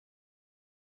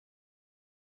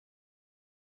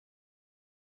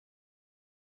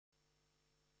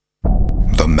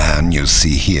man you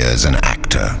see here is an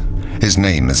actor. His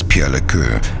name is Pierre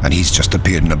Lecoeur, and he's just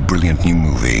appeared in a brilliant new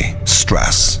movie,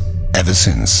 Strass. Ever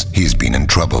since, he's been in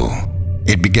trouble.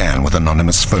 It began with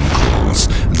anonymous phone calls,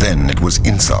 then it was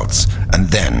insults, and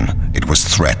then it was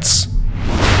threats.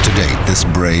 To date, this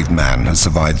brave man has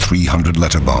survived 300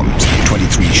 letter bombs,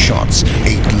 23 shots,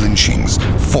 8 lynchings,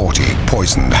 40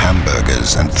 poisoned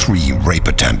hamburgers, and 3 rape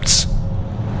attempts.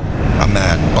 A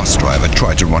mad bus driver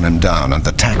tried to run him down, and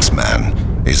the tax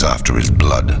man is after his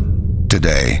blood.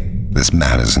 Today, this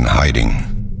man is in hiding.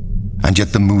 And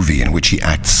yet the movie in which he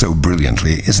acts so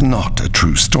brilliantly is not a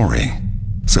true story.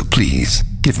 So please,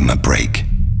 give him a break.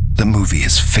 The movie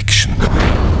is fiction.